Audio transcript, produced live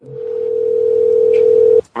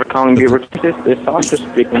calling Beaver Texas. This is Sasha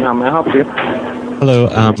speaking. How may I help you? Hello.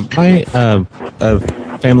 My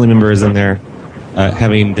family member is in there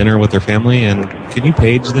having dinner with their family, and can you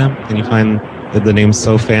page them? Can you find the name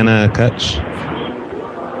Sophanna Cutch?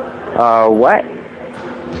 What?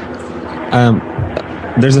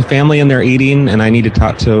 There's a family in there eating, and I need to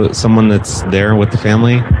talk to someone that's there with the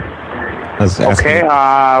family. Okay.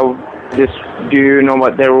 Do you know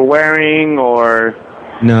what they were wearing, or?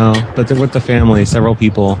 No, but they're with the family, several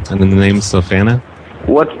people, and then the name's Sophanna.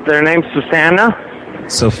 What's their name? Susanna?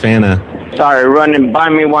 Sophanna. Sorry, run it by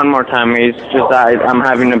me one more time. It's just I'm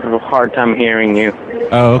having a hard time hearing you.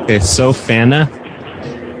 Oh, okay. Sophanna?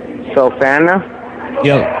 Sophanna?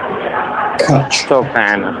 Yep. Cutch.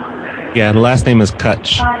 Sophanna. Yeah, the last name is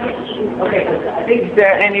Cutch. Okay. Is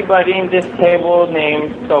there anybody in this table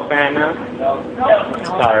named Sophanna?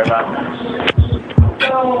 Sorry about that.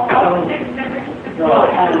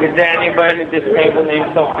 Is there anybody at this table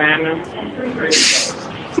named Sophanna?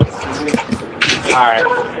 Alright.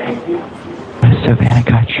 Sophanna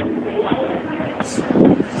Cutch.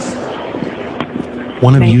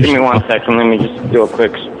 One of you. Give me 1 second. Let me just do a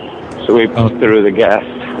quick sweep through the guests.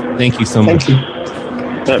 Thank you so much. Thank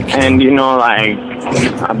you. And you know, like,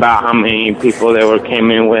 about how many people they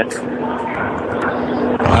came in with?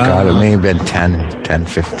 God, it may have been 10,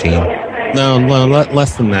 15. No,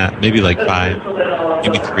 less than that. Maybe like 5,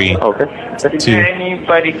 maybe 3. Okay. Is there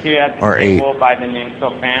anybody here at the table by the name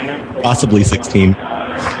Sophanna? Possibly 16.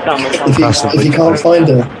 If you can't find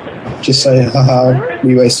her, just say, haha,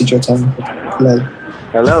 we wasted your time.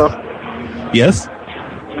 Hello? Yes?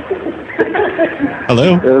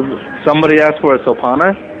 Hello? Somebody asked for a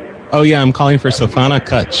Sophanna? Oh, yeah, I'm calling for Sophanna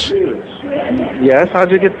Cutch. Yes, how'd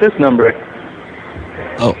you get this number?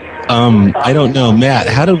 Oh, I don't know. Matt,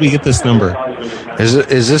 how did we get this number? Is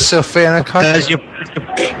this Sophanna Cutch? Because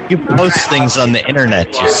you post things on the internet,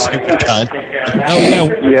 you stupid cunt. Oh,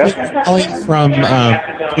 yeah. We're calling from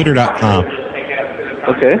Twitter.com.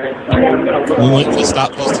 Okay. We want you to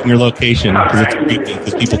stop posting your location because it's creepy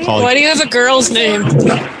because people call you. Why do you have a girl's name?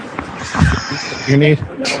 Your name?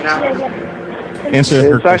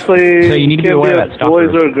 Answer It's actually So you need to be aware of that.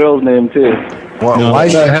 boys or a girl's name too. Why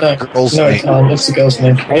do you have a girl's name? No, it's the girl's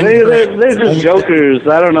name. They're just jokers.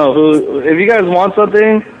 I don't know who. If you guys want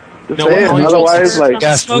something, say it. Otherwise, like,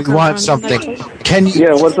 yes, we want something. Can you?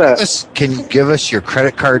 Yeah, what's that? Can you give us your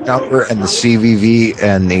credit card number and the CVV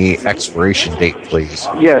and the expiration date, please?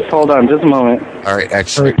 Yes. Hold on, just a moment. All right,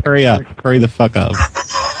 excellent. Hurry up. Hurry the fuck up.